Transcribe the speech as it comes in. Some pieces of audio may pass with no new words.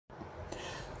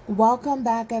Welcome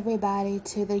back, everybody,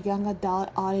 to the Young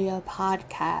Adult Audio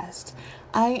Podcast.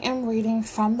 I am reading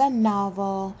from the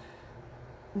novel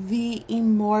The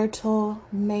Immortal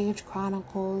Mage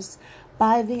Chronicles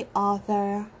by the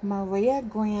author Maria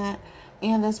Grant,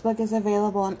 and this book is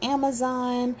available on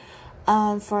Amazon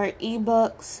for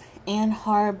ebooks and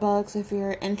hard books if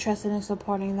you're interested in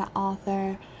supporting the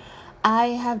author. I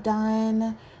have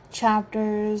done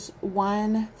chapters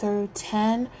 1 through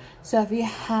 10, so if you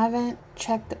haven't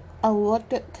taken a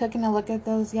look at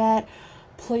those yet,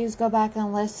 please go back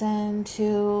and listen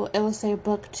to, it will say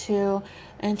book 2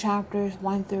 and chapters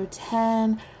 1 through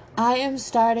 10. I am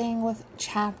starting with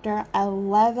chapter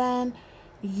 11.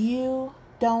 You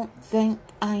Don't Think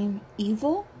I'm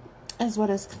Evil is what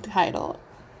it's titled.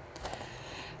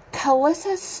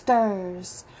 Calissa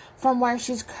stirs from where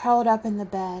she's curled up in the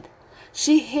bed.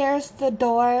 She hears the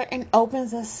door and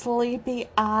opens a sleepy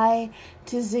eye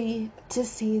to see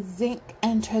Zink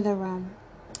enter the room.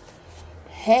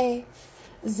 "Hey,"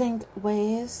 Zink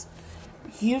waves.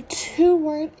 "You two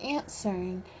weren't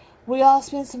answering. We all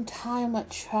spent some time with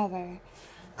Trevor."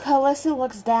 Calissa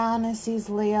looks down and sees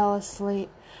Leo asleep,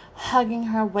 hugging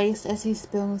her waist as he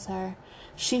spoons her.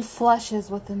 She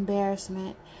flushes with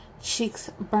embarrassment,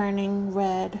 cheeks burning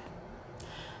red.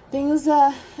 Things,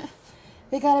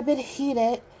 they got a bit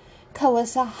heated.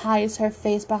 Calissa hides her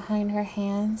face behind her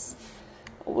hands.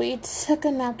 "We took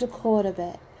a nap to cool it a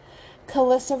bit."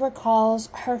 Calissa recalls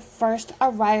her first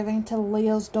arriving to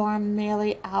Leo's dorm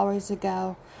merely hours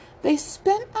ago. They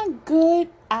spent a good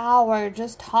hour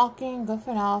just talking,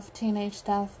 goofing off, teenage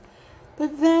stuff.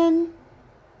 But then,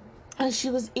 as she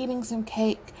was eating some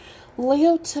cake,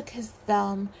 Leo took his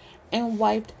thumb and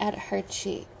wiped at her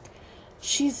cheek.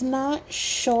 She's not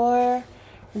sure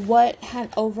what had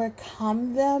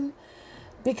overcome them,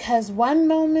 because one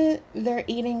moment they're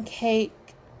eating cake,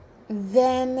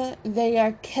 then they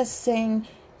are kissing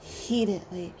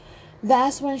heatedly.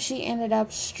 That's when she ended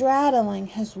up straddling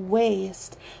his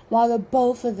waist while the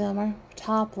both of them are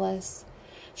topless.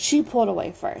 She pulled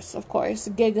away first, of course,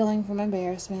 giggling from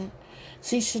embarrassment.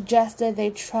 She suggested they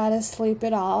try to sleep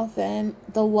it off and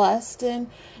the lust, and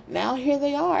now here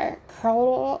they are,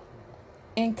 curled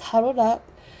up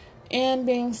and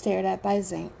being stared at by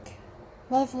Zink.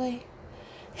 Lovely.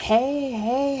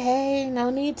 Hey, no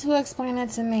need to explain it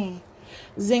to me."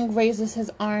 Zink raises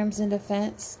his arms in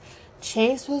defense.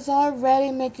 Chase was already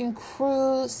making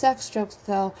crude sex jokes,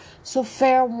 though, so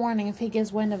fair warning if he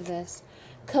gets wind of this.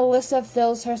 Calissa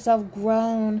feels herself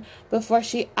groan before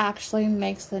she actually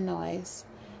makes the noise.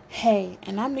 "Hey,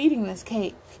 and I'm eating this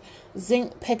cake."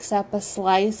 Zink picks up a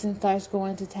slice and starts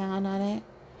going to town on it.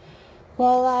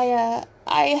 "Well,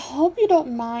 I hope you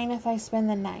don't mind if I spend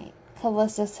the night."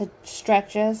 Calissa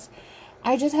stretches.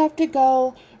 "I just have to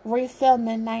go refill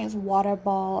Midnight's water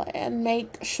ball and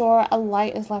make sure a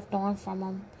light is left on from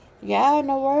him." "Yeah,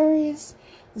 no worries."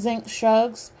 Zink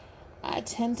shrugs. "I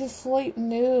tend to sleep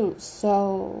nude,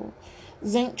 so..."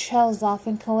 Zink trails off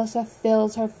and Calissa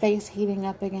feels her face heating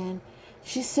up again.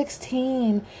 She's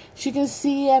 16. She can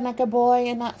see and like a boy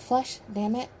and not flesh,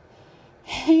 damn it.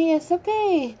 "Hey, it's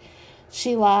okay."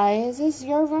 She lies. "It's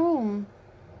your room."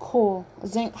 "Cool."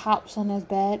 Zink hops on his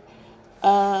bed.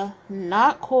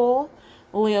 Not cool."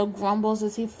 Leo grumbles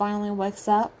as he finally wakes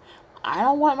up. "I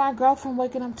don't want my girlfriend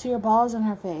waking up to your balls in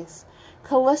her face."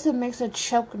 Calissa makes a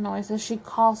choke noise as she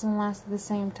coughs and laughs at the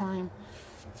same time.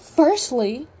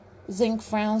 "Firstly," Zink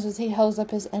frowns as he holds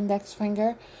up his index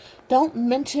finger, "don't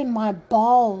mention my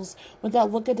balls with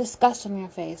that look of disgust on your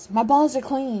face. My balls are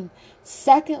clean.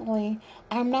 Secondly,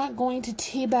 I'm not going to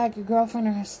teabag your girlfriend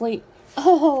in her sleep."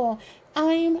 "Oh,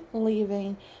 I'm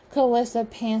leaving." Calissa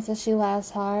pants as she laughs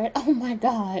hard. "Oh my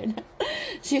God."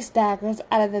 She staggers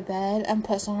out of the bed and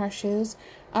puts on her shoes.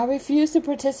 "I refuse to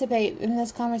participate in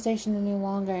this conversation any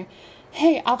longer."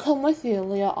 "Hey, I'll come with you,"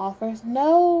 Leo offers.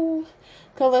 "No."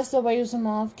 Calissa waves him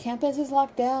off. "Campus is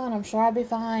locked down. I'm sure I'll be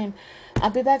fine. I'll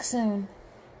be back soon."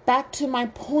 "Back to my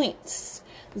points."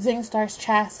 Zink starts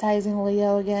chastising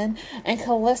Leo again, and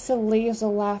Calissa leaves the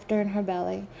laughter in her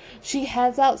belly. She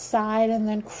heads outside and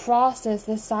then crosses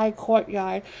the side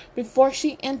courtyard before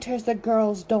she enters the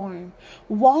girls' dorm.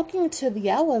 Walking to the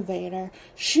elevator,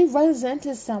 she runs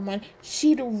into someone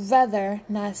she'd rather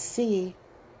not see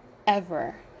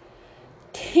ever.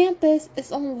 "Campus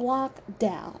is on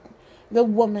lockdown," the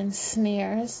woman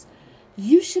sneers.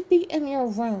 "You should be in your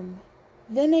room.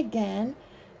 Then again,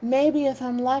 maybe if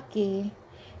I'm lucky."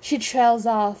 She trails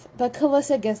off, but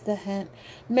Calissa gets the hint.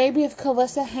 Maybe if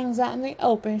Calissa hangs out in the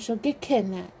open, she'll get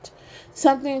kidnapped.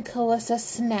 Something in Calissa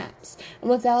snaps,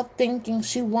 and without thinking,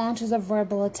 she launches a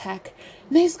verbal attack.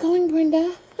 "Nice going,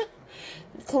 Brenda."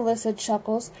 Calissa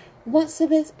chuckles. Once a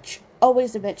bitch,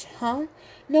 always a bitch, huh?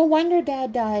 No wonder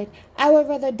Dad died. I would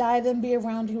rather die than be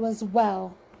around you as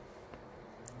well.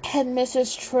 And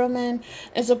Mrs. Truman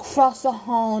is across the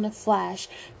hall in a flash,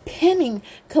 pinning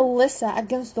Calissa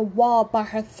against the wall by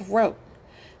her throat.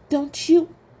 Don't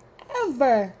you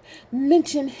ever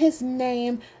mention his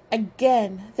name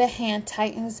again. The hand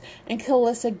tightens, and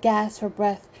Calissa gasps for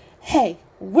breath. Hey,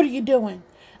 what are you doing?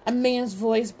 A man's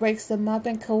voice breaks them up,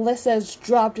 and Calissa is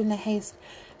dropped in a haste.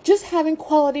 Just having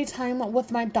quality time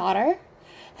with my daughter?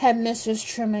 Head Mrs.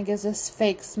 Truman gives a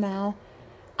fake smile.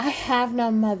 I have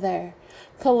no mother.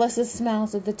 Calissa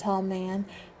smiles at the tall man.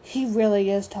 He really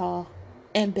is tall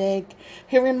and big.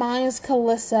 He reminds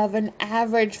Calissa of an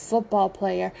average football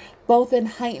player, both in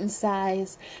height and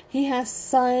size. He has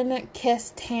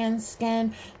sun-kissed tan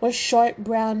skin with short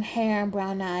brown hair and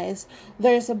brown eyes.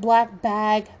 There's a black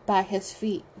bag by his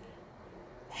feet.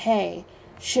 Hey,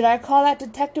 should I call that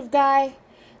detective guy?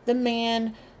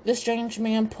 The strange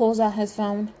man pulls out his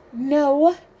phone.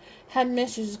 No,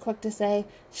 Headmistress is quick to say.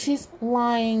 She's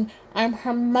lying. I'm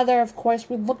her mother, of course.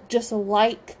 We look just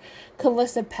alike.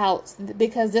 Calissa pouts,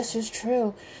 because this is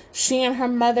true. She and her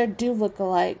mother do look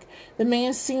alike. The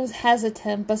man seems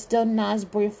hesitant, but still nods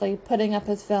briefly, putting up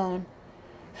his phone.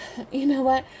 You know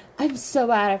what? I'm so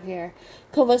out of here.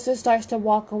 Calissa starts to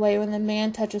walk away when the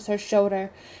man touches her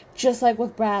shoulder. Just like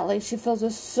with Bradley, she feels a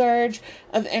surge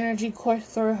of energy course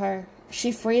through her.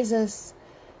 She freezes.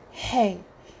 Hey,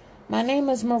 my name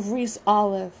is Maurice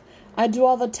Olive. I do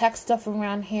all the tech stuff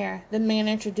around here, the man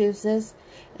introduces.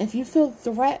 If you feel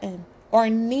threatened or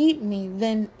need me,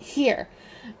 then here.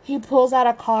 He pulls out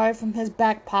a card from his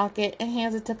back pocket and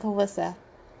hands it to Calissa.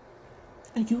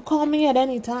 You call me at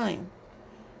any time.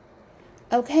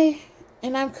 Okay,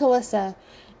 and I'm Calissa,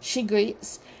 she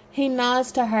greets. He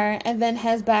nods to her and then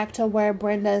heads back to where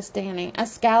Brenda is standing, a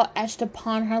scowl etched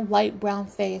upon her light brown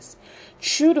face.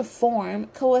 True to form,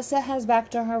 Calissa heads back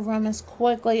to her room as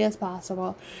quickly as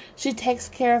possible. She takes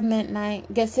care of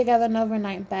Midnight, gets together an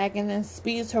overnight bag, and then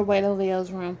speeds her way to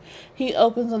Leo's room. He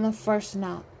opens on the first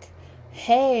knock.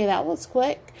 Hey, that was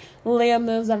quick. Leo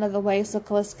moves out of the way so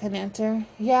Calissa can enter.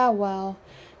 Yeah, well.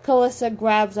 Calissa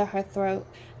grabs at her throat.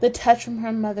 The touch from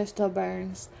her mother still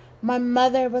burns. My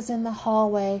mother was in the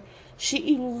hallway.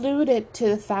 She alluded to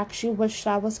the fact she wished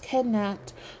I was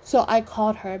kidnapped. So I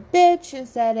called her a bitch and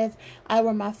said if I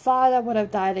were my father, I would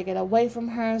have died to get away from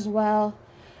her as well.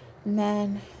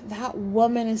 Man, that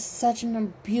woman is such an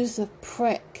abusive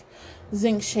prick.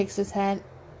 Zink shakes his head.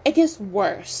 It gets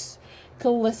worse.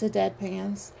 Calissa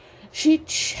deadpans. She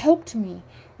choked me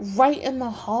right in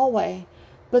the hallway.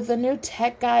 But the new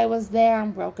tech guy was there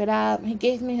and broke it up. He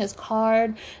gave me his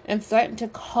card and threatened to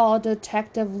call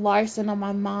Detective Larson on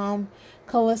my mom.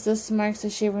 Calissa smirks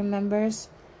as she remembers.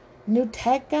 New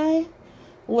tech guy?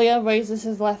 Leo raises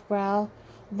his left brow.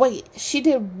 Wait, she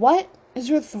did what? Is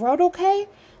your throat okay?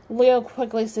 Leo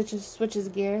quickly switches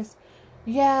gears.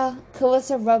 Yeah,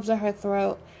 Calissa rubs at her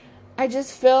throat. I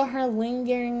just feel her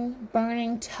lingering,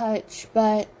 burning touch,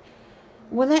 but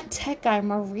when that tech guy,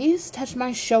 Maurice, touched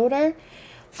my shoulder,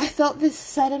 I felt this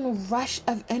sudden rush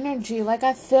of energy like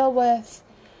I feel with...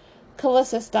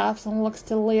 Calissa stops and looks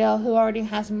to Leo, who already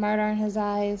has murder in his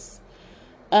eyes.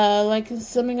 Like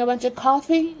consuming a bunch of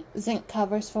coffee? Zink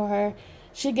covers for her.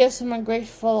 She gives him a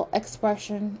grateful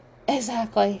expression.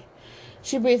 Exactly.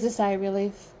 She breathes a sigh of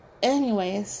relief.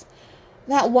 Anyways,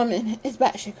 that woman is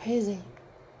batshit crazy.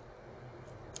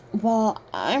 Well,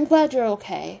 I'm glad you're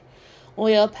okay.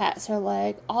 Leo pats her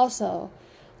leg. Also,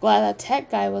 glad that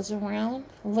tech guy was around.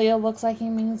 Leo looks like he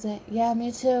means it. Yeah,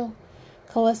 me too.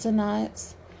 Calissa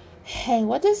nods. Hey,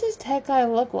 what does this tech guy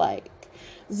look like?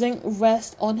 Zink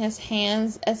rests on his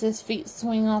hands as his feet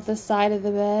swing off the side of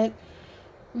the bed.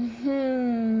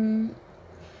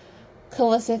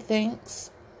 Calissa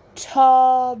thinks.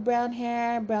 Tall, brown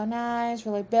hair, brown eyes,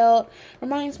 really built.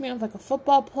 Reminds me of like a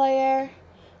football player.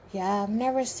 Yeah, I've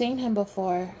never seen him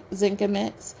before, Zink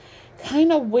admits.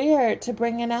 Kinda weird to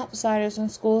bring in outsiders when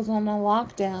school's on a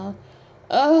lockdown.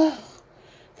 Ugh.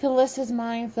 Calissa's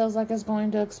mind feels like it's going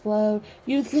to explode.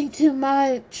 You think too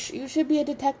much. You should be a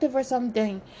detective or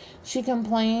something, she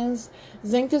complains.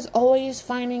 Zink is always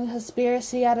finding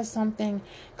conspiracy out of something.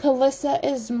 Calissa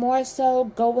is more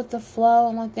so go with the flow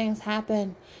and let things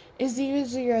happen. It's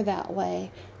easier that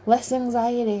way. Less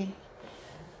anxiety.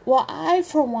 Well, I,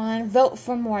 for one, vote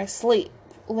for more sleep.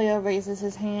 Leo raises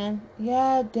his hand.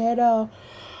 Yeah, ditto.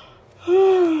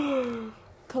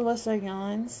 Calissa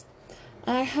yawns.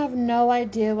 I have no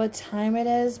idea what time it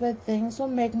is, but things will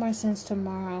make more sense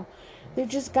tomorrow. They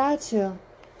just got to.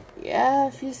 Yeah,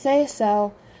 if you say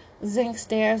so. Zink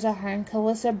stares at her and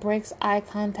Calissa breaks eye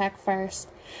contact first.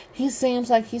 He seems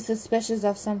like he's suspicious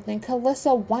of something.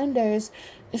 Calissa wonders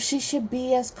if she should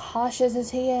be as cautious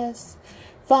as he is.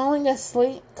 Falling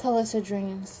asleep, Calissa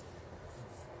dreams.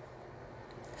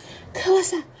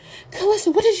 Calissa!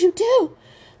 Calissa, what did you do?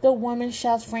 The woman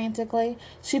shouts frantically.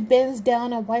 She bends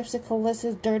down and wipes at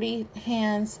Calissa's dirty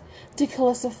hands. Did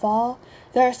Calissa fall?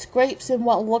 There are scrapes and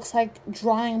what looks like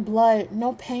drying blood.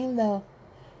 No pain, though.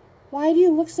 Why do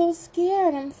you look so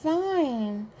scared? I'm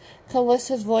fine.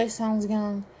 Calissa's voice sounds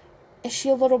young. Is she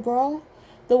a little girl?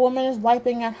 The woman is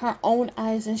wiping at her own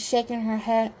eyes and shaking her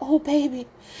head. Oh, baby,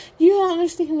 you don't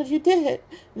understand what you did,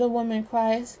 the woman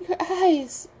cries. Your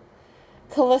eyes.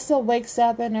 Calissa wakes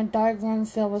up in a dark room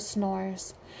filled with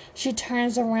snores. She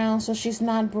turns around so she's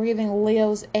not breathing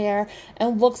Leo's air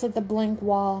and looks at the blank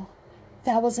wall.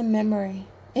 That was a memory.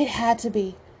 It had to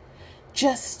be.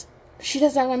 Just, she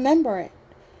doesn't remember it.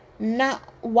 Not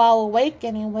while awake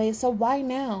anyway, so why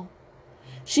now?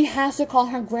 She has to call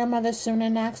her grandmother soon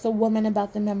and ask the woman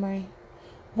about the memory.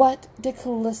 What did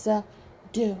Calissa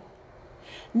do?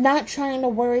 Not trying to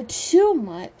worry too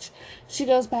much, she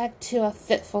goes back to a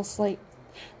fitful sleep.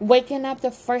 Waking up, the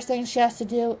first thing she has to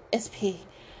do is pee.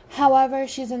 However,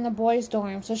 she's in the boys'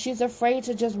 dorm, so she's afraid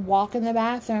to just walk in the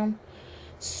bathroom.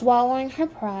 Swallowing her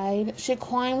pride, she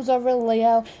climbs over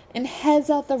Leo and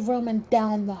heads out the room and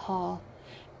down the hall.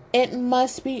 It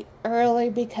must be early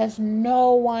because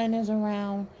no one is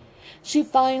around. She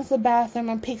finds the bathroom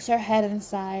and peeks her head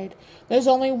inside. There's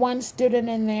only one student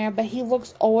in there, but he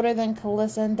looks older than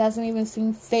Calissa and doesn't even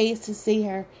seem fazed to see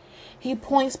her. He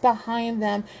points behind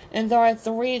them, and there are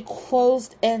 3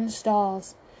 closed-in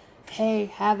stalls. Hey,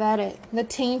 have at it. The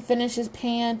teen finishes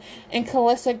peeing, and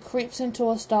Calissa creeps into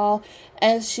a stall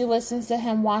as she listens to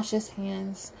him wash his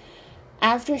hands.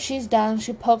 After she's done,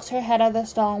 she pokes her head out of the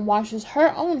stall and washes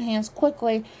her own hands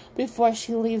quickly before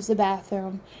she leaves the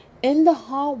bathroom. In the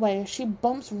hallway, she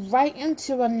bumps right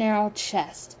into a narrow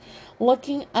chest.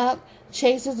 Looking up,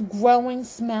 Chase's growing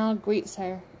smile greets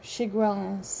her. She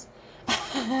groans.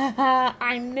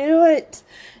 I knew it,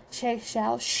 Chase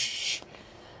shouts. Shh.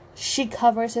 She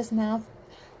covers his mouth.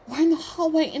 We're in the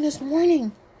hallway in this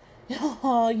morning.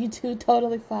 Oh, you two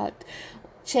totally fucked.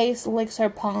 Chase licks her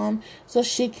palm so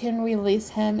she can release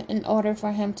him in order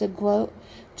for him to gloat.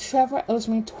 Trevor owes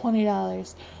me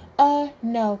 $20.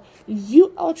 No.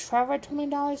 You owe Trevor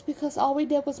 $20 because all we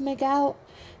did was make out?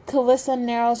 Calissa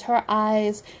narrows her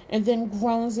eyes and then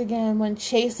groans again when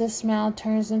Chase's smile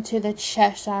turns into the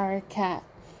Cheshire Cat.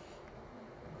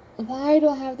 Why do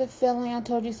I have the feeling I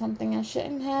told you something I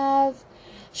shouldn't have?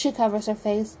 She covers her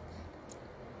face.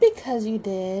 Because you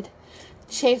did.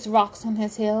 Chase rocks on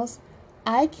his heels.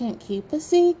 I can't keep a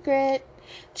secret.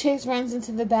 Chase runs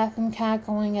into the bathroom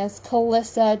cackling as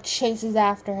Calissa chases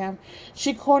after him.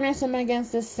 She corners him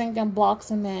against the sink and blocks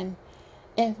him in.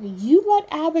 If you let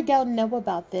Abigail know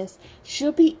about this,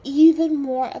 she'll be even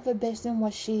more of a bitch than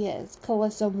what she is,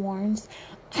 Calissa warns.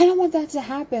 I don't want that to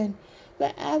happen.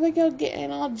 But Abigail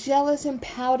getting all jealous and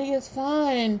pouty is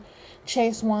fun,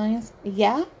 Chase whines.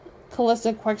 Yeah?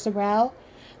 Calissa quirks a brow.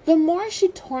 The more she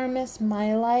torments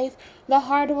my life, the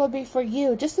harder it will be for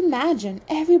you. Just imagine,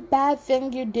 every bad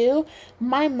thing you do,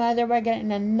 my mother will get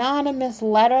an anonymous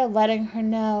letter letting her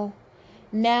know.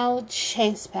 Now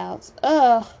Chase pouts.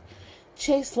 Ugh.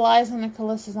 Chase lies under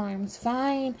Calissa's arms.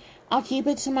 Fine, I'll keep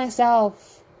it to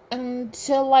myself.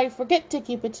 Until I forget to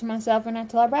keep it to myself and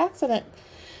until our accident.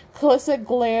 Calissa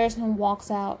glares and walks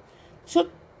out.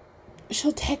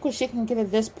 She'll take what she can get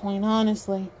at this point,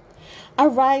 honestly.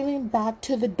 Arriving back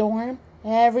to the dorm,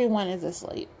 everyone is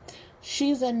asleep.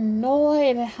 She's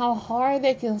annoyed at how hard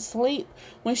they can sleep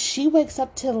when she wakes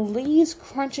up to leaves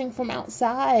crunching from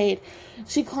outside.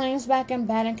 She climbs back in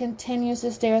bed and continues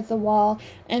to stare at the wall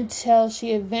until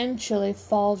she eventually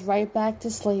falls right back to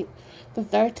sleep. The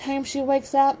third time she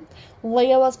wakes up,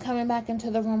 Leo is coming back into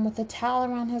the room with a towel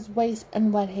around his waist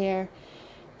and wet hair.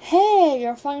 Hey,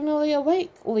 you're finally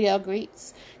awake, Leo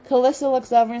greets. Calissa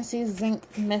looks over and sees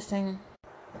Zink missing.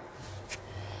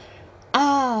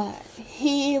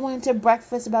 He went to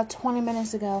breakfast about 20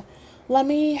 minutes ago. Let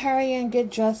me hurry and get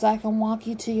dressed so I can walk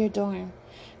you to your dorm.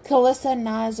 Calissa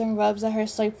nods and rubs at her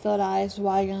sleep-filled eyes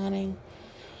while yawning.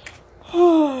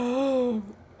 I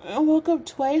woke up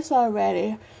twice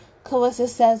already, Calissa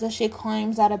says as she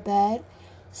climbs out of bed.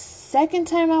 Second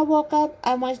time I woke up,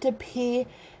 I went to pee,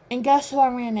 and guess who I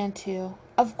ran into?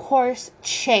 Of course,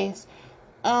 Chase.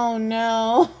 Oh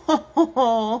no.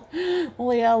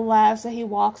 Leo laughs as he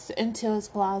walks into his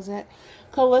closet.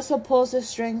 Calissa pulls the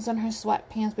strings on her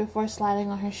sweatpants before sliding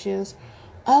on her shoes.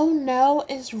 Oh no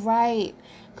is right.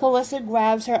 Calissa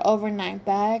grabs her overnight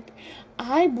bag.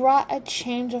 I brought a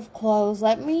change of clothes.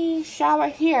 Let me shower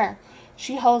here.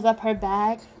 She holds up her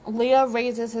bag. Leo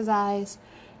raises his eyes.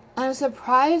 I'm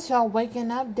surprised y'all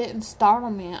waking up didn't startle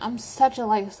me. I'm such a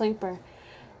light sleeper.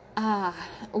 Ah,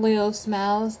 Leo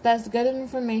smiles. That's good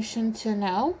information to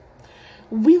know.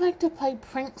 We like to play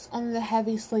pranks on the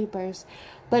heavy sleepers,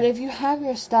 but if you have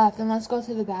your stuff, then let's go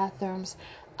to the bathrooms.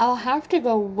 I'll have to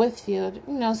go with you,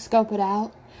 scope it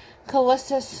out.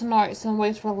 Callista snorts and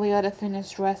waits for Leo to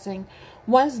finish dressing.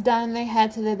 Once done, they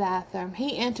head to the bathroom.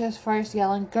 He enters first,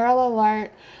 yelling, "Girl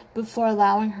alert," before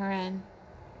allowing her in.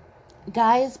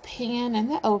 Guys peeing in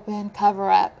the open,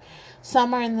 cover up.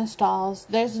 Some are in the stalls.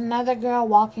 There's another girl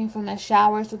walking from the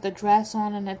showers with a dress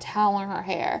on and a towel in her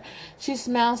hair. She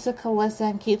smiles to Callista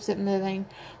and keeps it moving.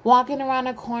 Walking around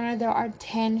a corner, there are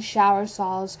 10 shower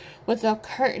stalls with a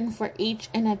curtain for each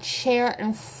and a chair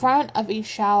in front of each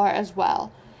shower as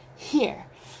well. Here.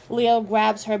 Leo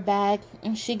grabs her bag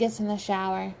and she gets in the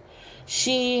shower.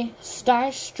 She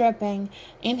starts stripping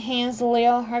and hands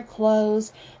Leo her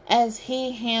clothes as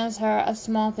he hands her a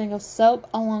small thing of soap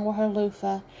along with her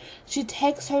loofah. She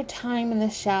takes her time in the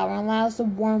shower and allows the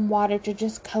warm water to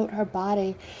just coat her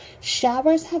body.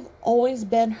 Showers have always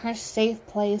been her safe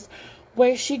place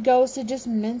where she goes to just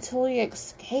mentally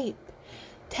escape.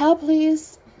 Towel,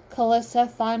 please. Callista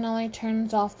finally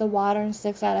turns off the water and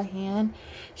sticks out a hand.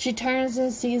 She turns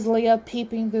and sees Leo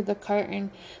peeping through the curtain.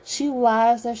 She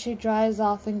laughs as she dries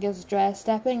off and gets dressed.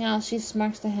 Stepping out, she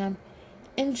smirks to him.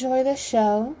 Enjoy the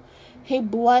show. He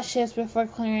blushes before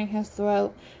clearing his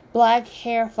throat, black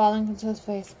hair falling into his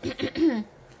face.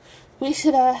 We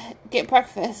should get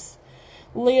breakfast.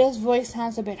 Leo's voice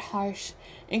sounds a bit harsh,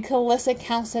 and Callista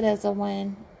counts it as a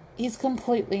win. He's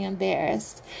completely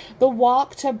embarrassed. The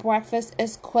walk to breakfast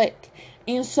is quick,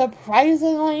 and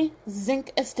surprisingly,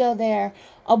 Zink is still there.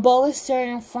 A bowl is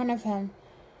staring in front of him.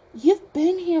 You've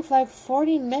been here for like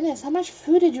 40 minutes. How much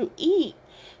food did you eat?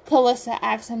 Callista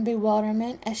asks in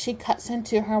bewilderment as she cuts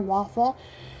into her waffle.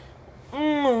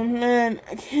 Oh man,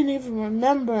 I can't even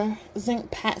remember.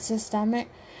 Zink pats his stomach.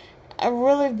 I've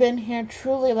really been here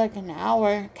truly like an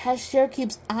hour. Cashier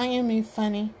keeps eyeing me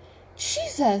funny.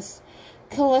 Jesus!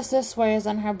 Callista swears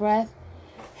on her breath.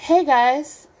 Hey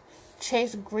guys!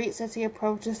 Chase greets as he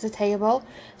approaches the table.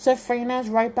 Safrina's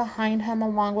right behind him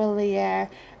along with Lier.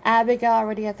 Abigail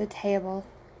already at the table.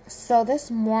 So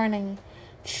this morning,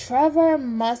 Trevor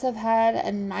must have had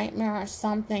a nightmare or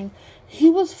something. He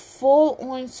was full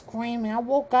on screaming. I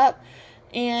woke up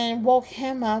and woke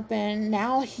him up and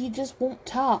now he just won't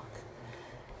talk.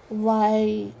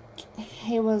 Like,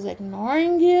 he was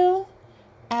ignoring you?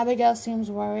 Abigail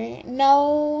seems worried.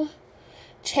 No.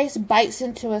 Chase bites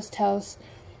into his toast.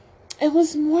 It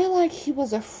was more like he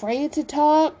was afraid to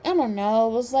talk. I don't know.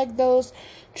 It was like those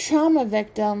trauma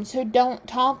victims who don't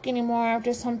talk anymore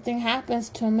after something happens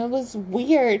to them. It was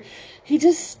weird. He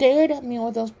just stared at me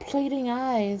with those pleading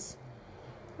eyes.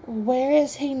 Where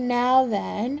is he now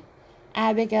then?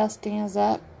 Abigail stands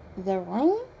up. The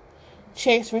room?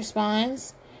 Chase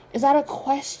responds. Is that a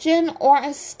question or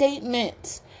a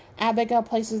statement? Abigail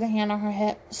places a hand on her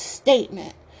hip.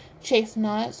 Statement. Chase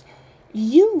nods.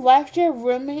 You left your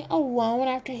roommate alone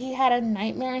after he had a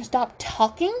nightmare and stopped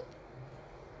talking?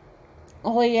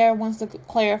 Lier wants to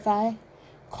clarify.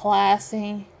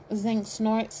 Classy. Zink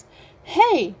snorts.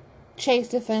 Hey! Chase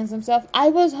defends himself. I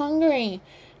was hungry.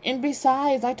 And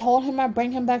besides, I told him I'd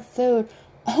bring him back food.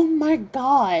 Oh my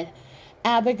god.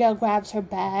 Abigail grabs her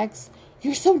bags.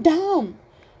 You're so dumb.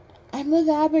 I'm with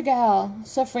Abigail.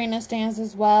 Safrina stands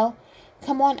as well.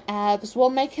 Come on, Abs. We'll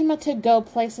make him a to-go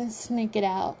place and sneak it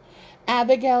out.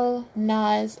 Abigail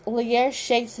nods. Lier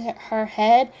shakes her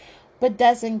head, but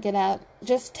doesn't get up.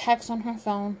 Just texts on her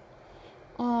phone.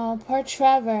 Oh, poor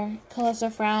Trevor. Callista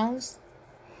frowns.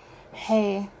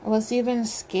 Hey, what's even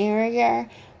scarier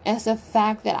is the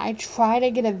fact that I tried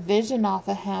to get a vision off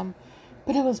of him,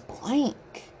 but it was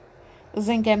blank.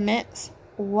 Zink admits.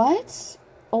 What?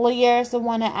 Lier is the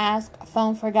one to ask,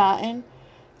 phone forgotten.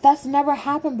 That's never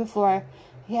happened before.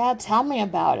 Yeah, tell me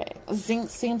about it. Zink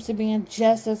seems to be in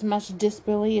just as much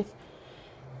disbelief.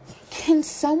 Can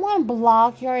someone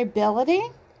block your ability?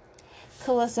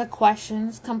 Callista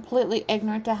questions, completely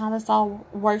ignorant to how this all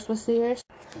works with Sears.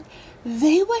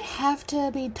 They would have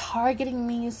to be targeting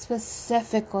me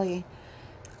specifically.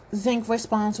 Zink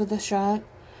responds with a shrug.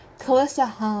 Callista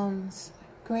hums.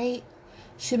 Great,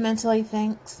 she mentally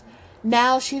thinks.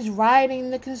 Now she's riding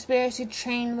the conspiracy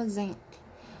train with Zink.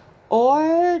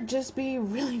 Or just be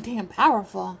really damn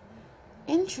powerful.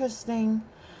 Interesting.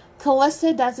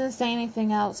 Callista doesn't say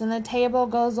anything else, and the table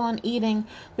goes on eating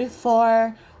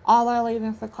before all are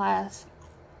leaving for class.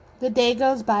 The day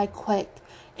goes by quick,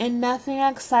 and nothing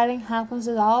exciting happens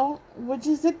at all, which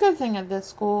is a good thing at this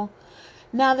school.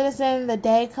 Now that it's the end of the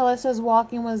day, Callista's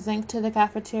walking with Zinc to the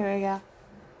cafeteria.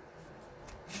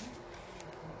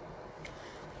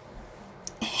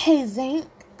 Hey, Zinc.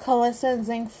 Callista and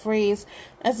Zinc freeze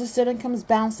as the student comes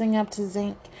bouncing up to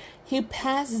Zinc. He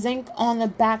pats Zinc on the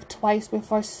back twice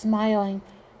before smiling.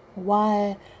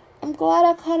 Why, I'm glad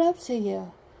I caught up to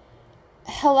you.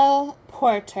 Hello,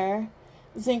 Porter.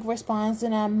 Zinc responds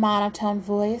in a monotone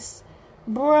voice.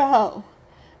 Bro,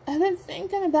 I've been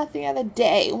thinking about the other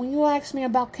day when you asked me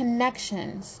about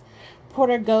connections.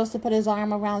 Porter goes to put his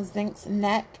arm around Zinc's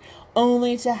neck,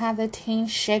 only to have the teen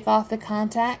shake off the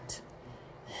contact.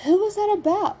 Who was that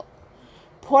about?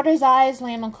 Porter's eyes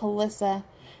land on Callista,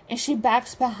 and she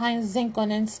backs behind Zinc on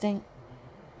instinct.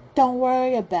 Don't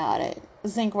worry about it,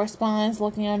 Zinc responds,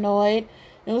 looking annoyed.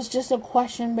 It was just a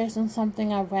question based on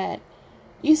something I read.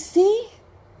 You see?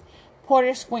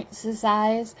 Porter squints his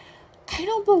eyes. I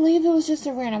don't believe it was just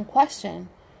a random question.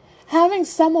 Having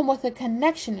someone with a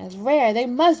connection is rare. They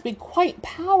must be quite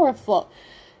powerful.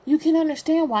 You can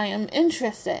understand why I'm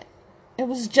interested. It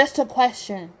was just a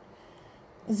question.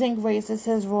 Zinc raises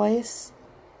his voice.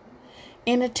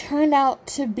 And it turned out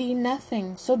to be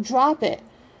nothing, so drop it.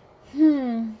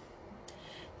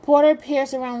 Porter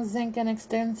peers around Zinc and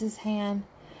extends his hand.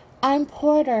 I'm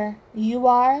Porter. You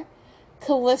are?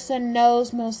 Callista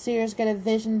knows most seers get a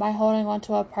vision by holding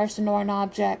onto a person or an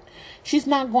object. She's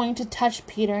not going to touch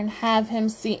Peter and have him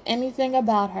see anything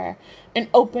about her and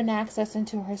open access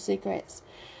into her secrets.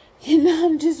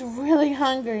 I'm just really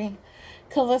hungry.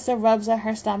 Callista rubs at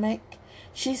her stomach.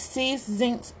 She sees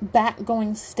Zinc's back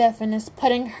going stiff and is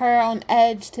putting her on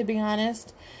edge, to be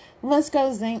honest. Let's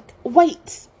go, Zinc.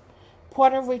 Wait!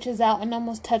 Porter reaches out and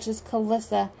almost touches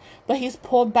Callista, but he's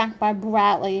pulled back by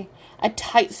Bradley, a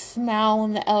tight smile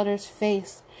on the elder's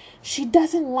face. She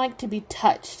doesn't like to be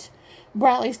touched.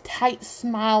 Bradley's tight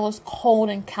smile is cold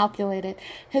and calculated.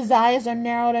 His eyes are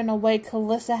narrowed in a way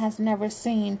Callista has never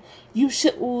seen. You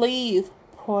should leave,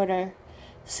 Porter.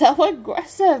 So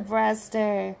aggressive,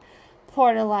 Brester.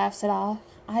 Porter laughs it off.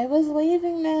 I was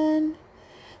leaving then.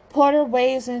 Porter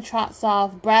waves and trots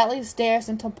off. Bradley stares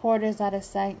until Porter's out of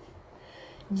sight.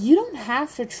 You don't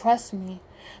have to trust me,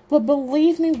 but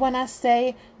believe me when I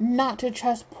say not to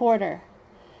trust Porter.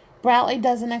 Bradley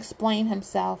doesn't explain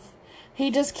himself.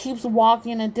 He just keeps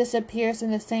walking and disappears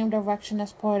in the same direction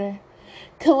as Porter.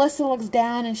 Callista looks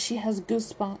down and she has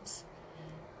goosebumps.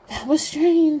 That was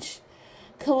strange.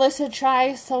 Callista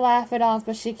tries to laugh it off,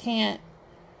 but she can't.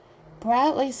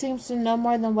 Bradley seems to know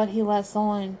more than what he lets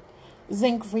on.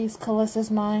 Zinc reads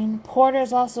Callista's mind.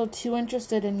 Porter's also too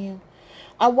interested in you.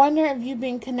 I wonder if you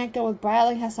being connected with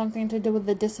Bradley has something to do with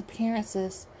the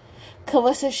disappearances.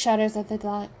 Callista shudders at the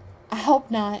thought. I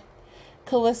hope not.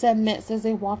 Callista admits as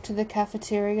they walk to the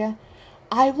cafeteria.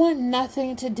 I want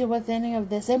nothing to do with any of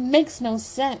this. It makes no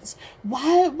sense.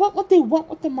 Why? What would they want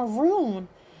with the maroon?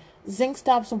 Zinc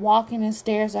stops walking and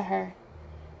stares at her.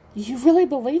 You really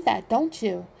believe that, don't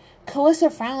you? Callista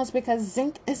frowns because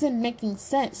Zinc isn't making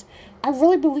sense. I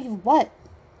really believe what?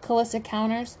 Callista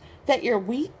counters. That you're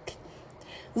weak?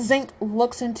 Zinc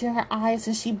looks into her eyes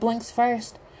and she blinks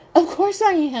first. Of course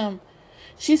I am.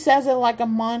 She says it like a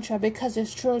mantra because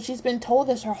it's true. She's been told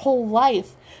this her whole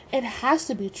life. It has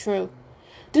to be true.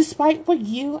 Despite what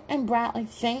you and Bradley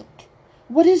think,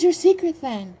 what is your secret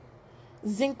then?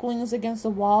 Zinc leans against the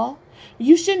wall.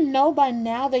 You should know by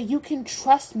now that you can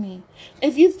trust me.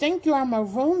 If you think you're a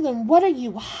maroon, then what are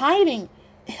you hiding?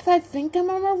 If I think I'm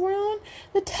a maroon,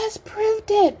 the test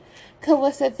proved it.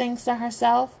 Callista thinks to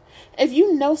herself. If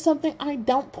you know something I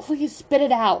don't, please spit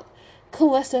it out.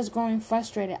 Callista is growing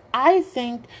frustrated. I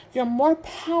think you're more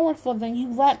powerful than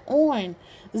you let on.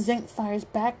 Zinc fires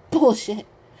back. Bullshit.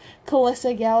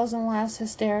 Callista yells and laughs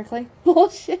hysterically.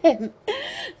 Bullshit.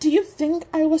 Do you think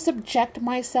I would subject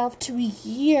myself to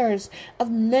years of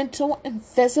mental and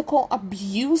physical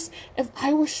abuse if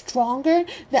I were stronger?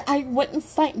 That I wouldn't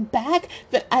fight back?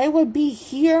 That I would be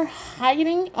here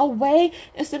hiding away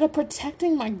instead of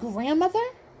protecting my grandmother?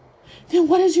 Then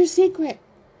what is your secret?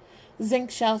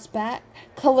 Zinc shouts back.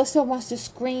 Callista wants to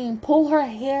scream, pull her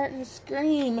hair and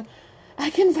scream. I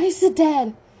can raise the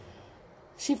dead,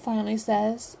 she finally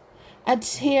says. A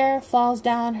tear falls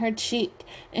down her cheek,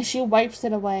 and she wipes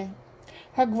it away.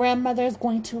 Her grandmother is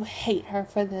going to hate her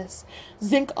for this.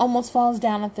 Zinc almost falls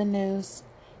down at the news.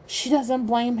 She doesn't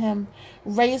blame him.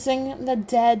 Raising the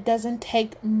dead doesn't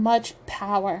take much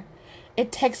power.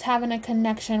 It takes having a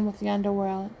connection with the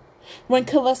underworld. When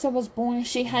Callista was born,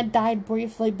 she had died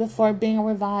briefly before being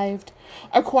revived.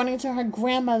 According to her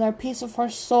grandmother, a piece of her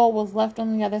soul was left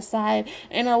on the other side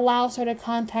and allows her to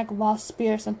contact lost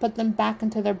spirits and put them back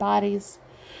into their bodies.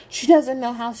 She doesn't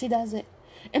know how she does it.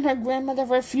 and her grandmother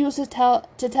refused to tell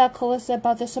Calissa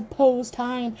about the supposed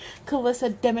time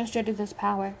Calissa demonstrated this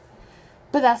power.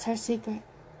 But that's her secret.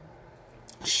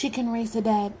 She can raise the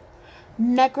dead.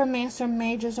 Necromancer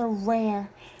mages are rare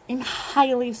and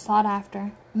highly sought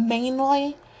after.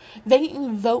 Mainly, they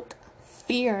invoke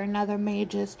fear in other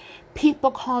mages.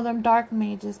 People call them dark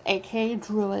mages, aka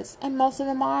druids, and most of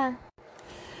them are.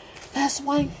 That's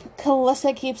why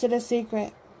Calissa keeps it a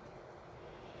secret.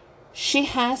 She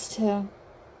has to.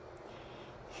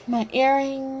 My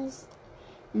earrings,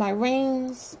 my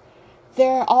rings,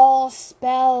 they're all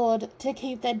spelled to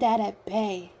keep the dead at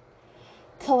bay.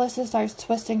 Calissa starts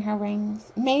twisting her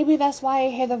rings. Maybe that's why I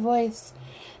hear the voice.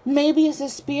 Maybe it's a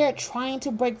spirit trying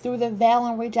to break through the veil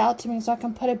and reach out to me so I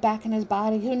can put it back in his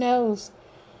body. Who knows?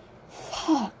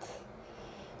 Fuck.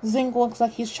 Zink looks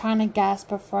like he's trying to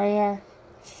gasp for air.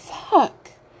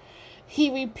 Fuck. He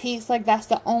repeats like that's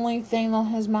the only thing on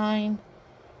his mind.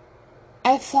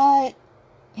 I thought...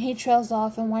 He trails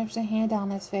off and wipes a hand down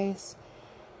his face.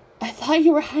 I thought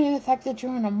you were hiding the fact that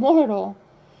you're an immortal.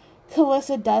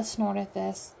 Calissa does snort at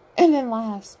this, and then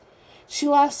laughs. She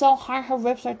laughs so hard her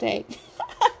ribs are ache.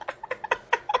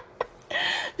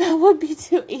 That would be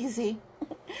too easy.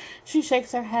 She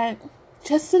shakes her head.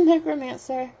 Just a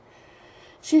necromancer.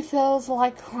 She feels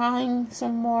like crying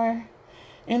some more,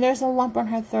 and there's a lump in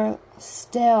her throat.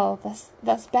 Still,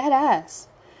 that's badass.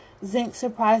 Zink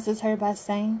surprises her by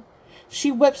saying. She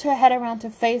whips her head around to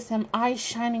face him, eyes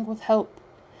shining with hope.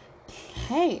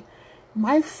 Hey,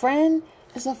 my friend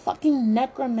is a fucking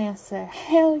necromancer.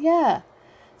 Hell yeah.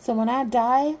 So when I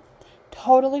die,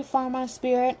 totally find my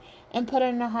spirit and put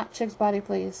it in a hot chick's body,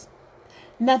 please.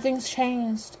 Nothing's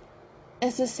changed.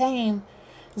 It's the same.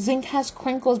 Zink has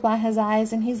crinkles by his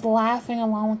eyes and he's laughing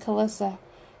along with Calissa,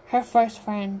 her first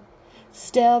friend,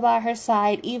 still by her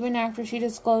side even after she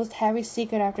disclosed heavy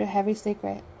secret after heavy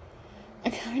secret. I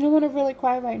kind of want to really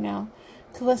cry right now.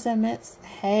 Calissa admits,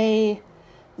 hey.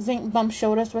 Zink bumps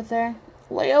shoulders with her.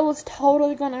 Leo was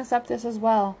totally going to accept this as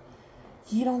well.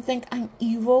 You don't think I'm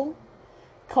evil?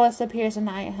 Calissa peers an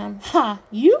eye at him. Ha,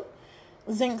 you?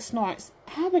 Zink snorts.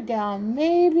 Abigail,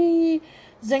 maybe.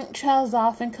 Zink trails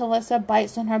off and Calissa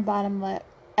bites on her bottom lip.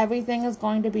 Everything is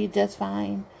going to be just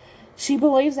fine. She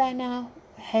believes that now.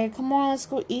 Hey, come on, let's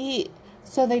go eat.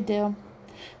 So they do.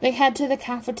 They head to the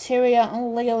cafeteria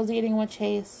and Leo's eating with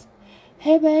Chase.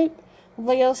 Hey, babe.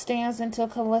 Leo stands until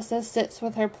Calissa sits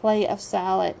with her plate of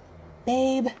salad.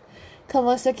 Babe.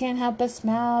 Calissa can't help but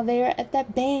smile. They are at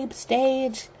that babe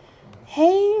stage.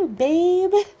 Hey,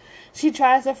 babe. She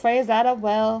tries to phrase that up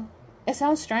well. It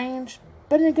sounds strange,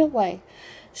 but in a good way.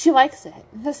 She likes it.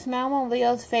 The smile on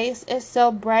Leo's face is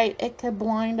so bright it could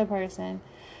blind a person.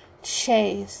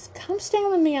 Chase, come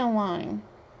stand with me in line.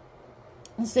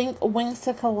 Zink winks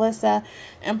to Calissa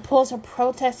and pulls a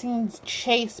protesting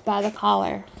Chase by the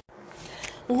collar.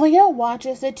 Leo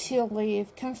watches the two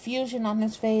leave, confusion on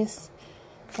his face.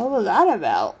 What was that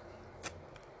about?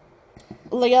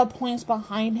 Leo points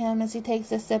behind him as he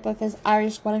takes a sip of his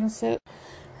Irish wedding soup.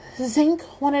 Zink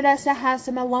wanted us to have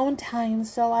some alone time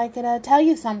so I could tell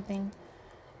you something.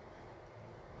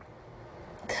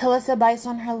 Calissa bites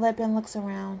on her lip and looks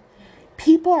around.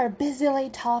 People are busily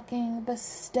talking, but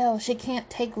still, she can't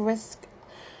take risk.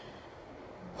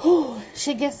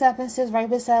 She gets up and sits right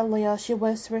beside Leo. She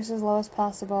whispers as low as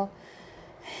possible.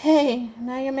 Hey,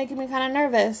 now you're making me kind of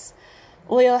nervous.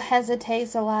 Leo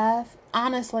hesitates to laugh.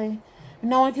 Honestly,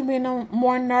 no one can be no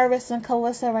more nervous than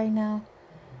Calissa right now.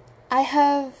 I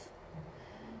have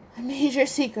a major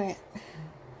secret.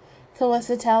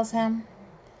 Calissa tells him.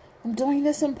 I'm doing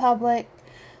this in public,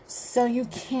 so you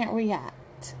can't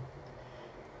react.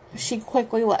 She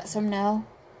quickly lets him know.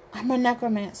 I'm a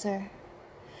necromancer.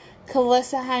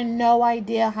 Calissa had no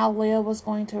idea how Leo was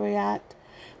going to react,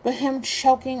 but him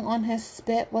choking on his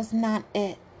spit was not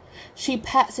it. She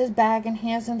pats his bag and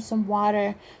hands him some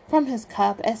water from his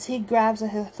cup as he grabs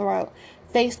at his throat,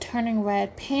 face turning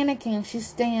red. Panicking, she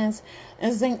stands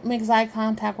and Zink makes eye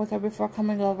contact with her before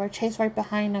coming over. Chase right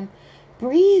behind him.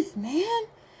 Breathe, man.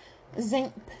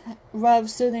 Zink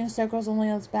rubs soothing circles on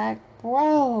Leo's back.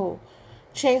 Bro.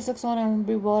 Chase looks on him in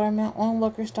bewilderment,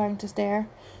 onlookers starting to stare.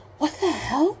 What the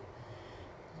hell?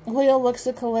 Leo looks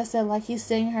at Calissa like he's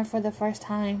seeing her for the first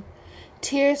time.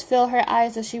 Tears fill her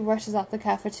eyes as she rushes out the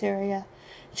cafeteria.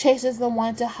 Chase is the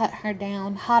one to hunt her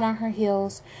down, hot on her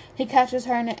heels. He catches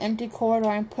her in an empty corridor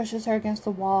and pushes her against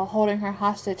the wall, holding her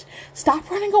hostage.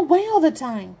 Stop running away all the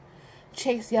time!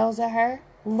 Chase yells at her.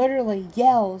 Literally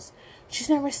yells. She's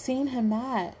never seen him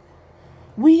mad.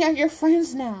 We are your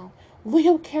friends now.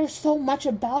 Leo cares so much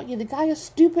about you. The guy is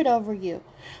stupid over you.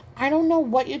 I don't know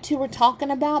what you two were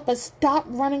talking about, but stop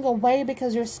running away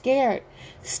because you're scared.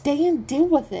 Stay and deal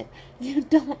with it. You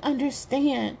don't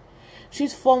understand.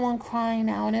 She's full on crying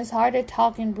now, and it's hard to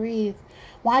talk and breathe.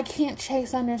 Why can't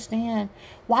Chase understand?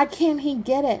 Why can't he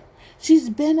get it? She's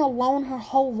been alone her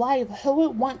whole life. Who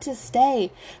would want to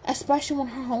stay? Especially when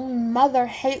her own mother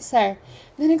hates her.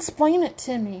 Then explain it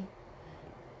to me.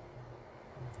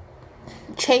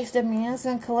 Chase demands,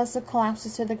 and Calista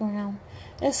collapses to the ground.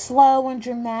 It's slow and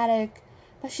dramatic,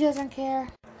 but she doesn't care.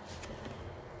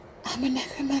 I'm a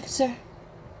necromancer,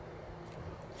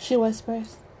 she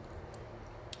whispers.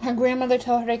 Her grandmother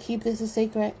told her to keep this a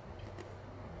secret.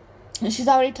 And she's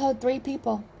already told 3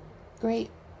 people. Great.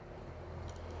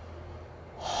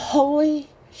 Holy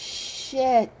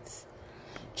shit.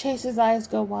 Chase's eyes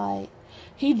go wide.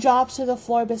 He drops to the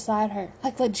floor beside her.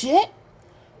 Like, legit?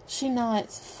 She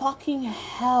nods. Fucking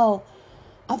hell.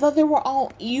 I thought they were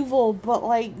all evil, but,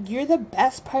 like, you're the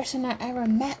best person I ever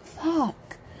met.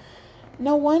 Fuck.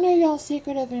 No wonder y'all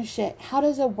secretive and shit. How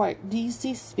does it work? Do you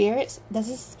see spirits? Does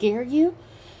it scare you?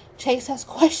 Chase has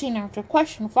question after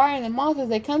question, firing them off as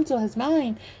they come to his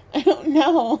mind. I don't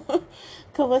know.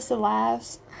 Calista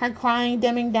laughs, her crying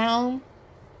dimming down.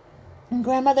 And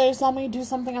grandmother told me to do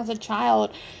something as a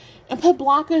child and put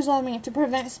blockers on me to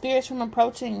prevent spirits from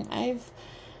approaching. I've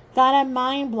got a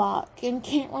mind block and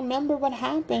can't remember what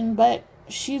happened, but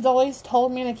she's always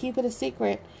told me to keep it a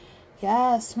secret.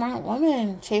 Yeah, smart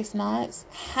woman, Chase nods.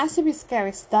 Has to be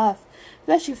scary stuff,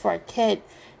 especially for a kid.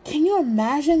 Can you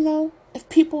imagine, though, if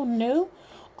people knew?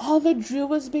 All the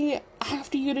druids be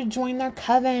after you to join their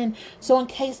coven, so in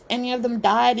case any of them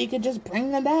died, you could just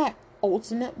bring them back.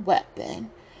 Ultimate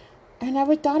weapon. I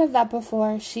never thought of that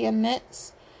before, she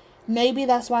admits. Maybe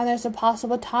that's why there's a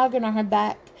possible target on her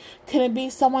back. Could it be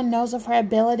someone knows of her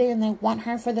ability and they want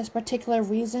her for this particular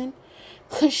reason?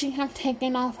 Could she have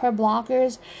taken off her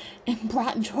blockers and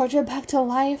brought Georgia back to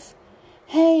life?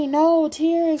 Hey, no,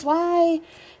 tears, why?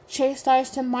 Chase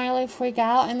starts to mildly freak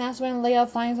out, and that's when Leo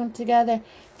finds them together.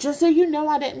 Just so you know,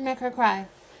 I didn't make her cry.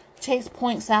 Chase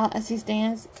points out as he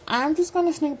stands. I'm just going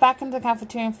to sneak back into the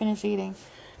cafeteria and finish eating.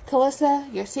 Calista,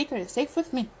 your secret is safe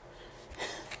with me.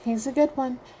 He's a good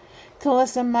one.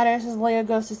 Calista mutters as Leo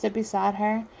goes to sit beside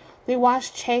her. They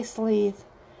watch Chase leave.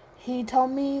 He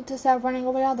told me to stop running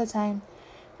away all the time.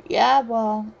 Yeah,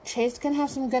 well, Chase can have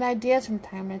some good ideas from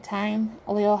time to time.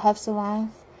 Leo huffs a laugh.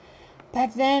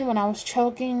 Back then, when I was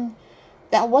choking,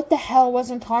 that what the hell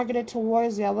wasn't targeted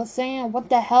towards you. I was saying what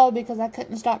the hell because I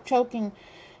couldn't stop choking,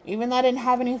 even though I didn't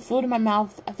have any food in my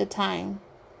mouth at the time.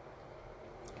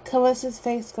 Calista's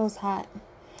face goes hot.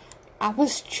 I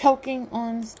was choking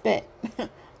on spit.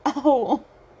 Oh.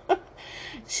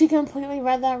 She completely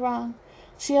read that wrong.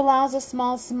 She allows a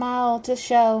small smile to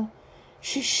show.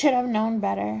 She should have known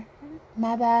better.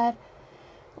 My bad.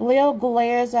 Leo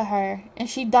glares at her, and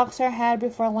she ducks her head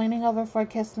before leaning over for a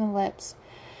kiss on the lips.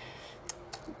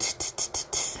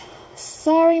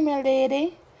 Sorry, my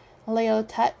lady, Leo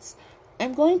tuts.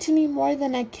 I'm going to need more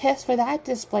than a kiss for that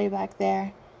display back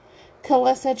there.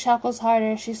 Calista chuckles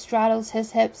harder. She straddles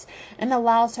his hips and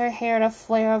allows her hair to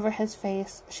flare over his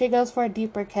face. She goes for a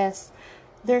deeper kiss,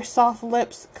 their soft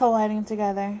lips colliding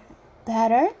together.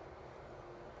 Better?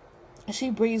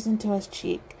 She breathes into his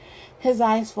cheek. His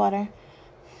eyes flutter.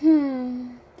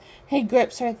 He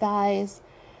grips her thighs.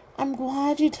 I'm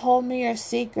glad you told me your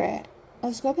secret.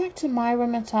 Let's go back to my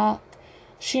room and talk.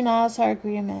 She nods her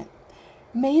agreement.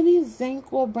 Maybe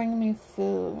Zinc will bring me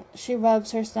food. She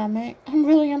rubs her stomach. I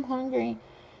really am hungry.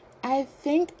 I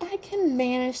think I can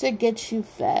manage to get you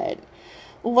fed.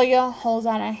 Leah holds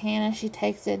out her hand as she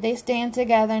takes it. They stand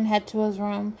together and head to his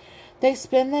room. They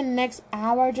spend the next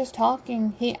hour just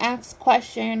talking. He asks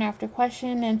question after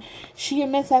question, and she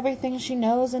admits everything she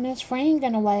knows and is frank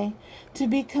in a way. To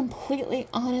be completely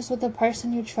honest with a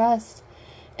person you trust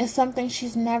is something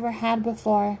she's never had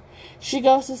before. She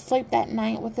goes to sleep that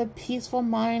night with a peaceful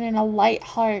mind and a light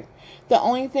heart. The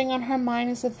only thing on her mind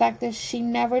is the fact that she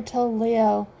never told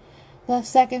Leo the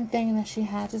second thing that she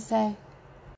had to say.